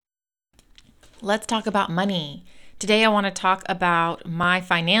Let's talk about money. Today, I want to talk about my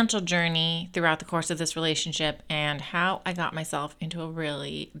financial journey throughout the course of this relationship and how I got myself into a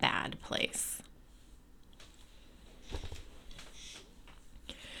really bad place.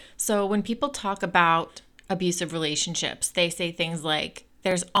 So, when people talk about abusive relationships, they say things like,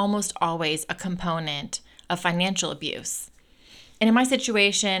 there's almost always a component of financial abuse. And in my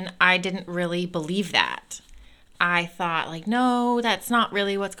situation, I didn't really believe that. I thought, like, no, that's not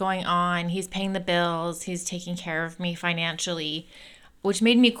really what's going on. He's paying the bills, he's taking care of me financially, which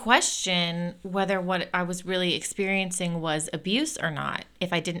made me question whether what I was really experiencing was abuse or not,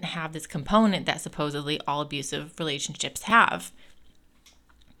 if I didn't have this component that supposedly all abusive relationships have.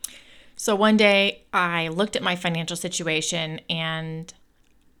 So one day I looked at my financial situation and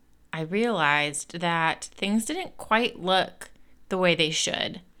I realized that things didn't quite look the way they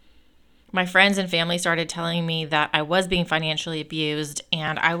should. My friends and family started telling me that I was being financially abused,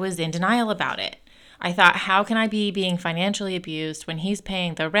 and I was in denial about it. I thought, how can I be being financially abused when he's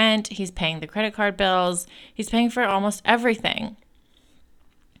paying the rent, he's paying the credit card bills, he's paying for almost everything?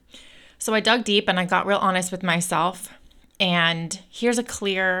 So I dug deep and I got real honest with myself. And here's a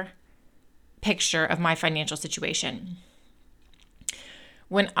clear picture of my financial situation.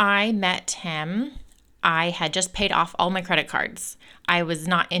 When I met him, I had just paid off all my credit cards. I was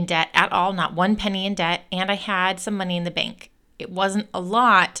not in debt at all, not one penny in debt, and I had some money in the bank. It wasn't a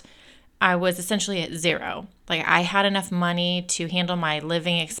lot. I was essentially at zero. Like, I had enough money to handle my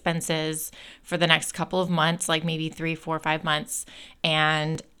living expenses for the next couple of months, like maybe 3, 4, 5 months,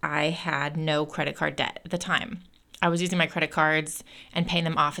 and I had no credit card debt at the time. I was using my credit cards and paying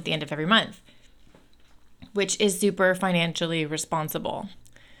them off at the end of every month, which is super financially responsible.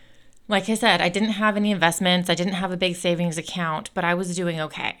 Like I said, I didn't have any investments. I didn't have a big savings account, but I was doing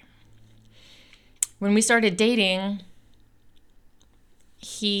okay. When we started dating,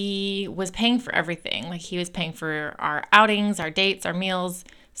 he was paying for everything. Like, he was paying for our outings, our dates, our meals,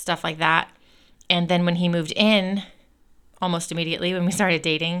 stuff like that. And then when he moved in, almost immediately when we started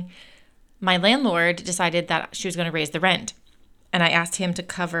dating, my landlord decided that she was going to raise the rent. And I asked him to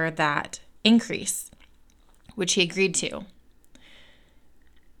cover that increase, which he agreed to.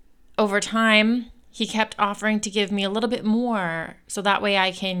 Over time, he kept offering to give me a little bit more so that way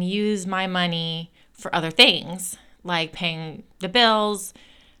I can use my money for other things, like paying the bills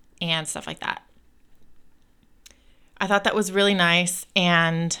and stuff like that. I thought that was really nice,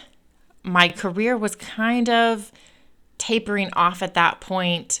 and my career was kind of tapering off at that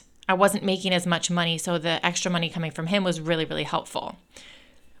point. I wasn't making as much money, so the extra money coming from him was really, really helpful.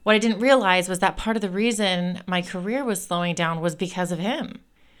 What I didn't realize was that part of the reason my career was slowing down was because of him.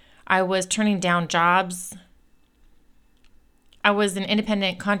 I was turning down jobs. I was an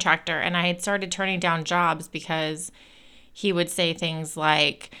independent contractor, and I had started turning down jobs because he would say things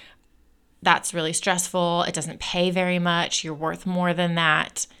like, that's really stressful. It doesn't pay very much. You're worth more than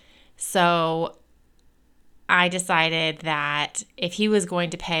that. So I decided that if he was going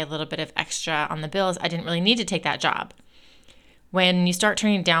to pay a little bit of extra on the bills, I didn't really need to take that job. When you start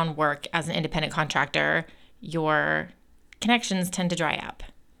turning down work as an independent contractor, your connections tend to dry up.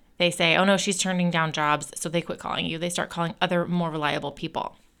 They say, oh no, she's turning down jobs, so they quit calling you. They start calling other more reliable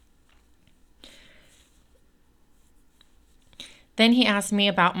people. Then he asked me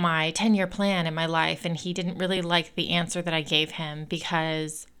about my 10-year plan in my life, and he didn't really like the answer that I gave him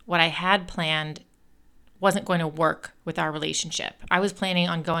because what I had planned wasn't going to work with our relationship. I was planning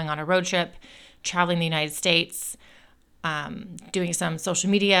on going on a road trip, traveling the United States, doing some social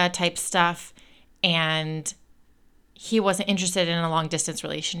media type stuff, and he wasn't interested in a long distance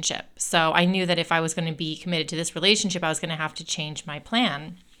relationship. So I knew that if I was going to be committed to this relationship, I was going to have to change my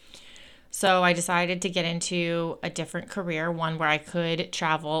plan. So I decided to get into a different career, one where I could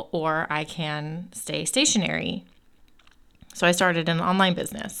travel or I can stay stationary. So I started an online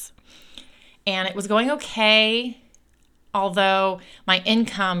business. And it was going okay, although my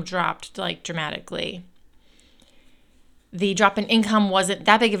income dropped like dramatically. The drop in income wasn't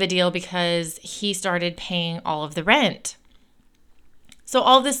that big of a deal because he started paying all of the rent. So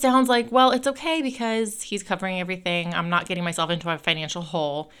all this sounds like, well, it's okay because he's covering everything. I'm not getting myself into a financial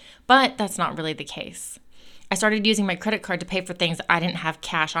hole, but that's not really the case. I started using my credit card to pay for things I didn't have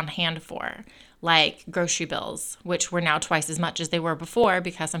cash on hand for, like grocery bills, which were now twice as much as they were before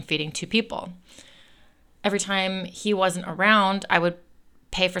because I'm feeding 2 people. Every time he wasn't around, I would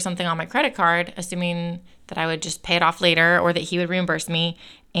pay for something on my credit card, assuming that I would just pay it off later or that he would reimburse me,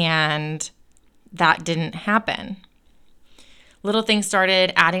 and that didn't happen. Little things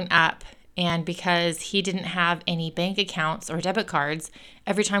started adding up, and because he didn't have any bank accounts or debit cards,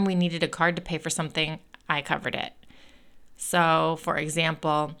 every time we needed a card to pay for something, I covered it. So, for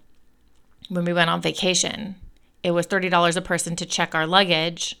example, when we went on vacation. It was $30 a person to check our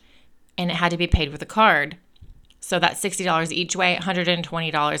luggage, and it had to be paid with a card. So that's $60 each way,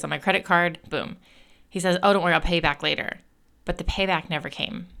 $120 on my credit card. Boom. He says, oh, don't worry, I'll pay you back later. But the payback never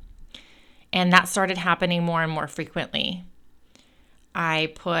came. And that started happening more and more frequently.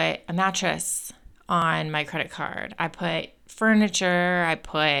 I put a mattress on my credit card. I put furniture. I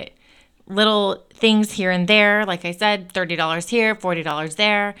put little things here and there. Like I said, $30 here, $40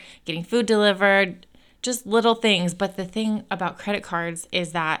 there, getting food delivered, just little things. But the thing about credit cards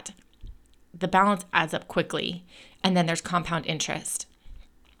is that the balance adds up quickly. And then there's compound interest.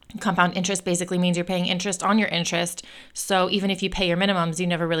 Compound interest basically means you're paying interest on your interest. So even if you pay your minimums, you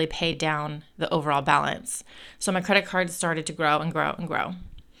never really pay down the overall balance. So my credit cards started to grow and grow and grow.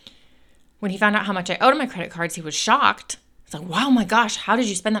 When he found out how much I owed on my credit cards, he was shocked. He's like, wow, my gosh, how did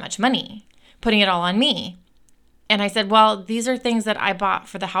you spend that much money? Putting it all on me. And I said, well, these are things that I bought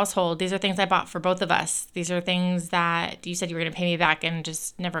for the household. These are things I bought for both of us. These are things that you said you were going to pay me back and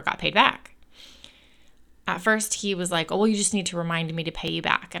just never got paid back. At first, he was like, oh, well, you just need to remind me to pay you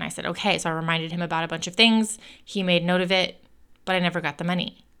back. And I said, okay. So I reminded him about a bunch of things. He made note of it, but I never got the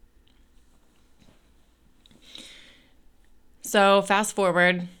money. So fast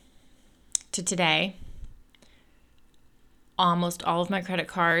forward to today, almost all of my credit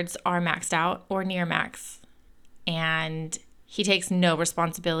cards are maxed out or near max. And he takes no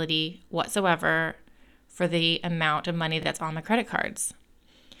responsibility whatsoever for the amount of money that's on my credit cards.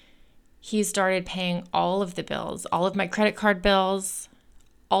 He started paying all of the bills, all of my credit card bills,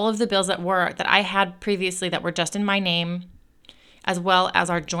 all of the bills that I had previously that were just in my name, as well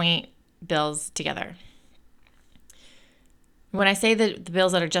as our joint bills together. When I say the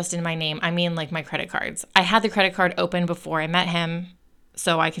bills that are just in my name, I mean like my credit cards. I had the credit card open before I met him,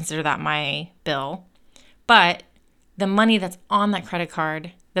 so I consider that my bill. But the money that's on that credit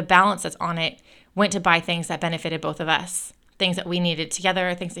card, the balance that's on it, went to buy things that benefited both of us. Things that we needed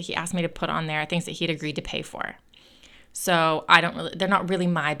together, things that he asked me to put on there, things that he'd agreed to pay for. So they're not really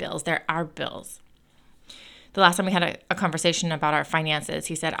my bills, they're our bills. The last time we had a conversation about our finances,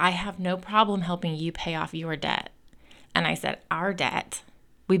 he said, I have no problem helping you pay off your debt. And I said, our debt?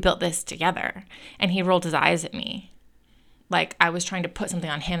 We built this together. And he rolled his eyes at me like I was trying to put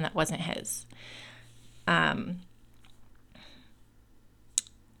something on him that wasn't his. And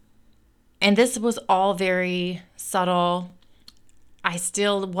this was all very subtle. I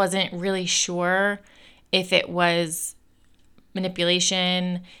still wasn't really sure if it was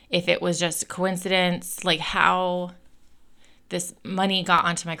manipulation, if it was just a coincidence, like how this money got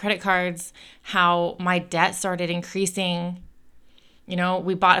onto my credit cards, how my debt started increasing. You know,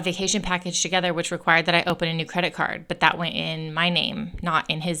 we bought a vacation package together, which required that I open a new credit card, but that went in my name, not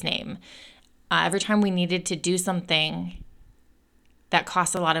in his name. Every time we needed to do something that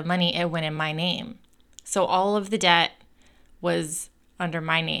cost a lot of money, it went in my name. So all of the debt was under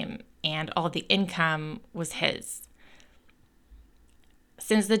my name and all the income was his.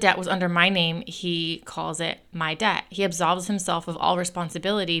 Since the debt was under my name, he calls it my debt. He absolves himself of all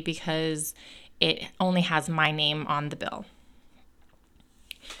responsibility because it only has my name on the bill.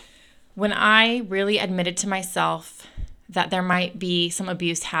 When I really admitted to myself that there might be some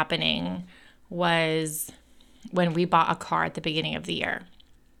abuse happening was when we bought a car at the beginning of the year.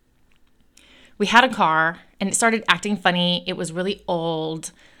 We had a car and it started acting funny. It was really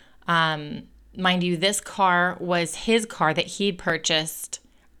old. Mind you, this car was his car that he'd purchased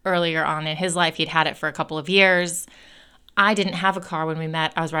earlier on in his life. He'd had it for a couple of years. I didn't have a car when we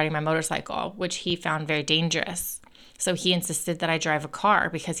met. I was riding my motorcycle, which he found very dangerous. So he insisted that I drive a car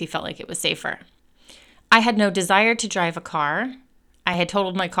because he felt like it was safer. I had no desire to drive a car. I had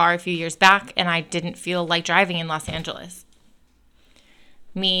totaled my car a few years back and I didn't feel like driving in Los Angeles.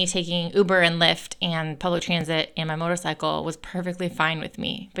 Me taking Uber and Lyft and public transit and my motorcycle was perfectly fine with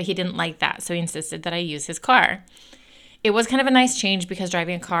me, but he didn't like that, so he insisted that I use his car. It was kind of a nice change because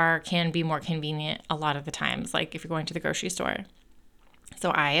driving a car can be more convenient a lot of the times, like if you're going to the grocery store.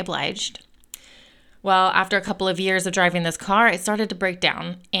 So I obliged. Well, after a couple of years of driving this car, it started to break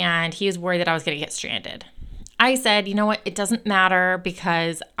down, and he was worried that I was going to get stranded. I said, you know what, it doesn't matter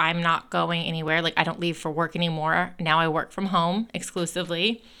because I'm not going anywhere. Like, I don't leave for work anymore. Now I work from home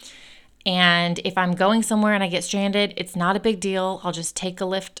exclusively. And if I'm going somewhere and I get stranded, it's not a big deal. I'll just take a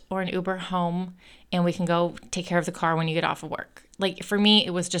Lyft or an Uber home and we can go take care of the car when you get off of work. Like, for me,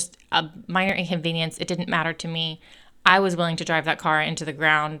 it was just a minor inconvenience. It didn't matter to me. I was willing to drive that car into the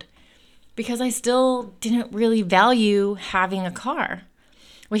ground because I still didn't really value having a car.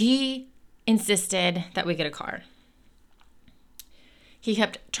 Well, he insisted that we get a car. He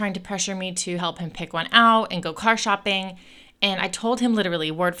kept trying to pressure me to help him pick one out and go car shopping. And I told him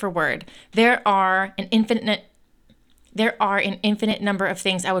literally, word for word, there are an infinite number of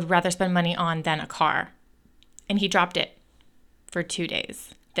things I would rather spend money on than a car. And he dropped it for 2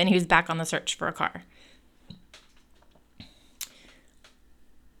 days. Then he was back on the search for a car.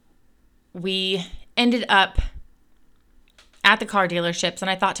 We ended up at the car dealerships,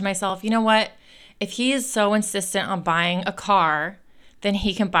 and I thought to myself, you know what? If he is so insistent on buying a car, then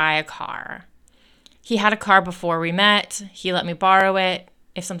he can buy a car. He had a car before we met. He let me borrow it.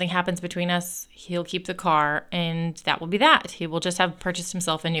 If something happens between us, he'll keep the car, and that will be that. He will just have purchased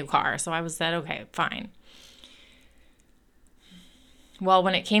himself a new car. So I was said, okay, fine. Well,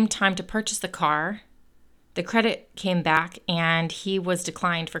 when it came time to purchase the car, the credit came back and he was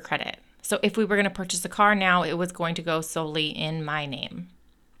declined for credit. So if we were going to purchase the car now, it was going to go solely in my name.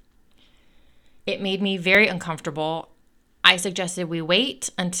 It made me very uncomfortable. I suggested we wait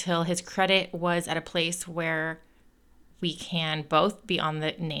until his credit was at a place where we can both be on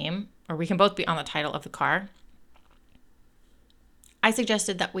the name, or we can both be on the title of the car. I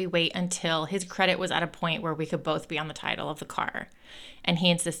suggested that we wait until his credit was at a point where we could both be on the title of the car. And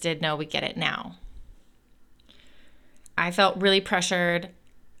he insisted, no, we get it now. I felt really pressured.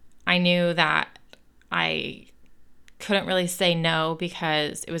 I knew that I couldn't really say no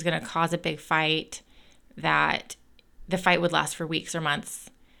because it was going to cause a big fight, that the fight would last for weeks or months.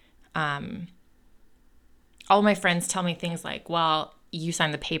 All of my friends tell me things like, well, you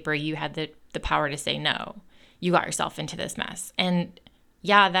signed the paper, you had the power to say no. You got yourself into this mess. And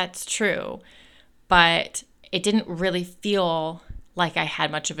yeah, that's true. But it didn't really feel like I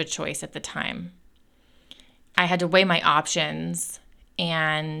had much of a choice at the time. I had to weigh my options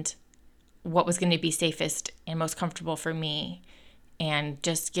and what was going to be safest and most comfortable for me. And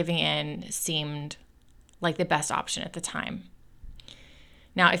just giving in seemed like the best option at the time.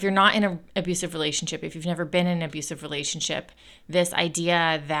 Now, if you're not in an abusive relationship, if you've never been in an abusive relationship, this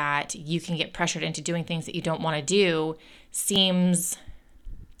idea that you can get pressured into doing things that you don't want to do seems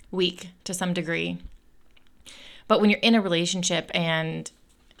weak to some degree. But when you're in a relationship with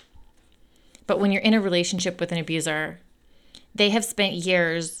an abuser, they have spent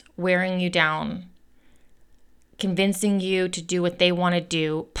years wearing you down, convincing you to do what they want to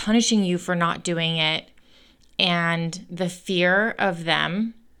do, punishing you for not doing it. And the fear of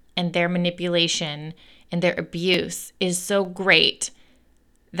them and their manipulation and their abuse is so great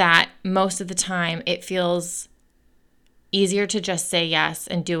that most of the time it feels easier to just say yes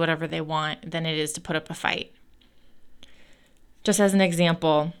and do whatever they want than it is to put up a fight. Just as an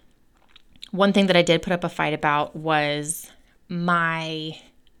example, one thing that I did put up a fight about was my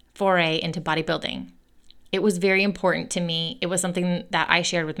foray into bodybuilding. It was very important to me. It was something that I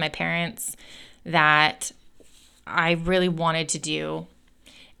shared with my parents that I really wanted to do.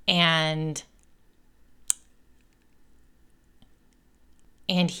 And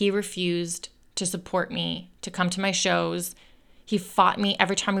he refused to support me, to come to my shows. He fought me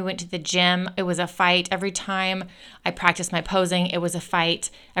every time we went to the gym. It was a fight. Every time I practiced my posing, it was a fight.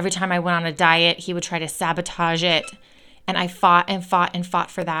 Every time I went on a diet, he would try to sabotage it. And I fought and fought and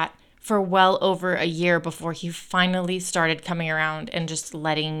fought for that for well over a year before he finally started coming around and just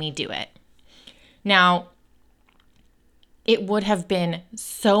letting me do it. Now, it would have been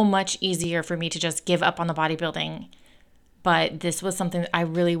so much easier for me to just give up on the bodybuilding, but this was something that I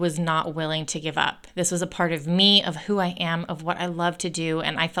really was not willing to give up. This was a part of me, of who I am, of what I love to do,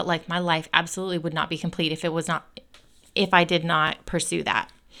 and I felt like my life absolutely would not be complete if I did not pursue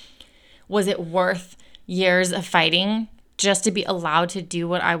that. Was it worth years of fighting just to be allowed to do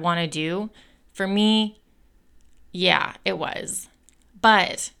what I want to do? For me, yeah, it was.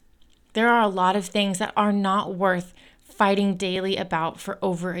 But there are a lot of things that are not worth fighting daily about for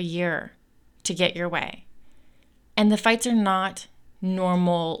over a year to get your way. And the fights are not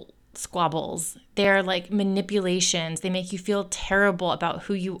normal squabbles. They're like manipulations. They make you feel terrible about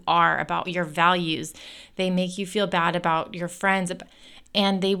who you are, about your values. They make you feel bad about your friends.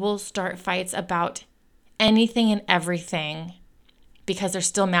 And they will start fights about anything and everything because they're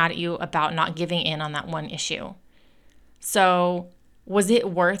still mad at you about not giving in on that one issue. So was it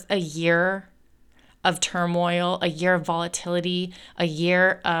worth a year of turmoil, a year of volatility, a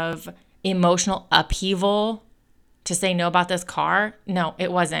year of emotional upheaval to say no about this car? No,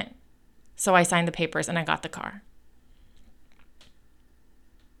 it wasn't. So I signed the papers and I got the car.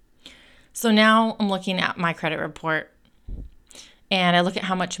 So now I'm looking at my credit report and I look at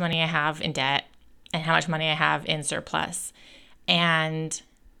how much money I have in debt and how much money I have in surplus. And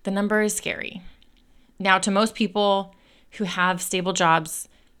the number is scary. Now, to most people who have stable jobs,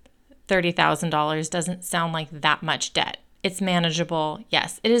 $30,000 doesn't sound like that much debt. It's manageable.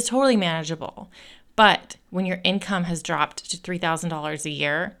 Yes, it is totally manageable. But when your income has dropped to $3,000 a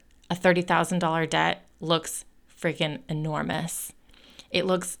year, a $30,000 debt looks freaking enormous. It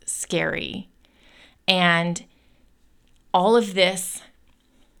looks scary. And all of this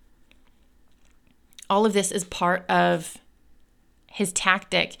is part of his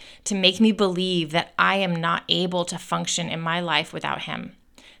tactic to make me believe that I am not able to function in my life without him,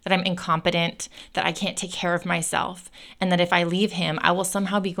 that I'm incompetent, that I can't take care of myself, and that if I leave him, I will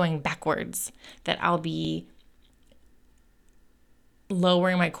somehow be going backwards, that I'll be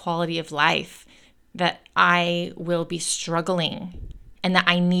lowering my quality of life, that I will be struggling, and that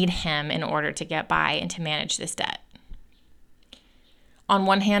I need him in order to get by and to manage this debt. On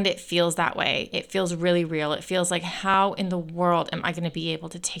one hand, it feels that way. It feels really real. It feels like, how in the world am I going to be able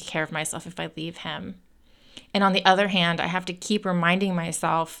to take care of myself if I leave him? And on the other hand, I have to keep reminding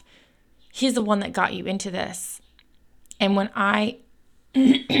myself, he's the one that got you into this. And when I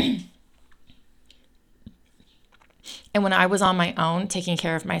was on my own, taking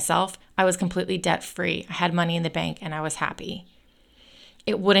care of myself, I was completely debt-free. I had money in the bank and I was happy.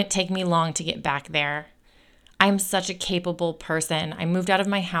 It wouldn't take me long to get back there. I'm such a capable person. I moved out of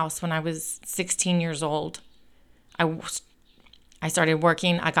my house when I was 16 years old. I started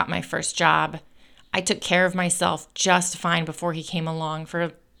working. I got my first job. I took care of myself just fine before he came along.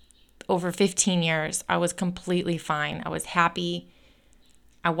 For over 15 years, I was completely fine. I was happy.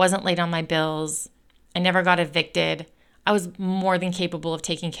 I wasn't late on my bills. I never got evicted. I was more than capable of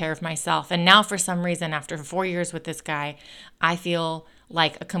taking care of myself. And now, for some reason, after 4 years with this guy, I feel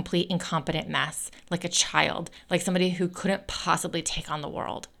like a complete incompetent mess, like a child, like somebody who couldn't possibly take on the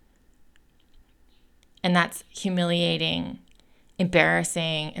world. And that's humiliating,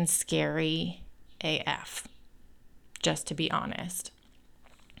 embarrassing, and scary AF, just to be honest.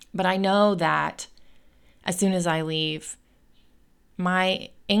 But I know that as soon as I leave, my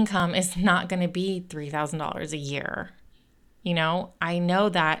income is not going to be $3,000 a year. You know, I know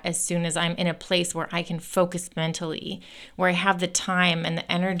that as soon as I'm in a place where I can focus mentally, where I have the time and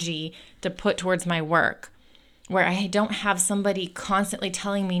the energy to put towards my work, where I don't have somebody constantly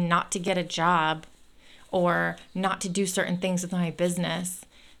telling me not to get a job or not to do certain things with my business,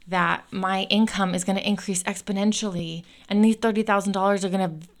 that my income is going to increase exponentially and these $30,000 are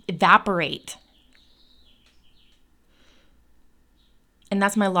going to evaporate. And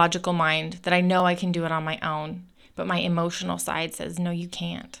that's my logical mind, that I know I can do it on my own. But my emotional side says, no, you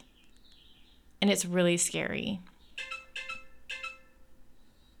can't. And it's really scary.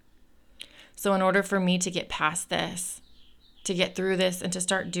 So in order for me to get past this, to get through this, and to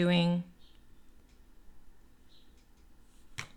start doing